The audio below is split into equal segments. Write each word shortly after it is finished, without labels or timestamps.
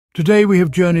Today we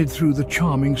have journeyed through the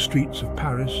charming streets of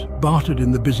Paris, bartered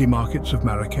in the busy markets of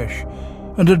Marrakech,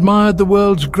 and admired the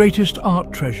world's greatest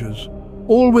art treasures,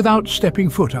 all without stepping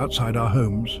foot outside our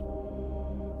homes.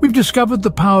 We've discovered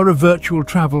the power of virtual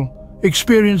travel,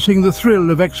 experiencing the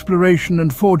thrill of exploration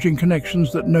and forging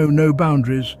connections that know no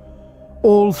boundaries,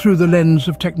 all through the lens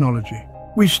of technology.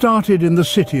 We started in the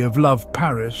city of love,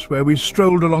 Paris, where we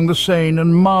strolled along the Seine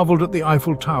and marveled at the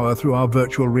Eiffel Tower through our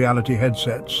virtual reality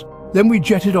headsets. Then we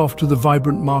jetted off to the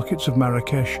vibrant markets of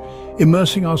Marrakech,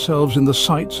 immersing ourselves in the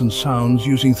sights and sounds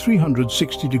using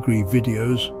 360-degree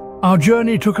videos. Our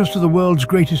journey took us to the world's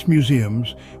greatest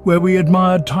museums, where we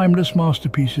admired timeless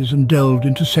masterpieces and delved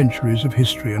into centuries of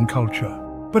history and culture.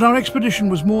 But our expedition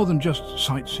was more than just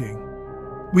sightseeing.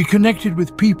 We connected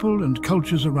with people and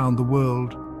cultures around the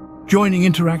world, joining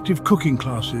interactive cooking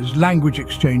classes, language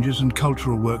exchanges, and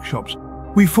cultural workshops.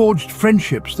 We forged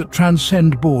friendships that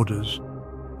transcend borders,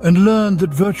 and learned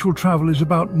that virtual travel is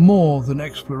about more than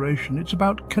exploration, it's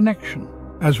about connection.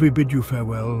 As we bid you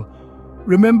farewell,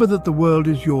 remember that the world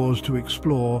is yours to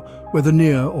explore, whether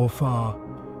near or far.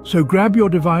 So grab your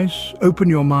device, open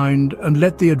your mind, and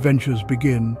let the adventures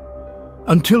begin.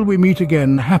 Until we meet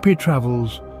again, happy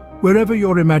travels, wherever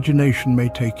your imagination may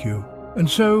take you. And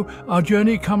so, our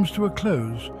journey comes to a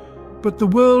close, but the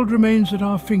world remains at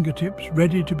our fingertips,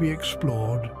 ready to be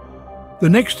explored. The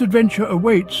next adventure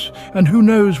awaits, and who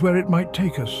knows where it might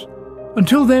take us.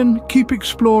 Until then, keep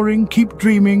exploring, keep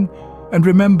dreaming, and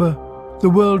remember, the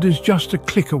world is just a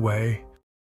click away.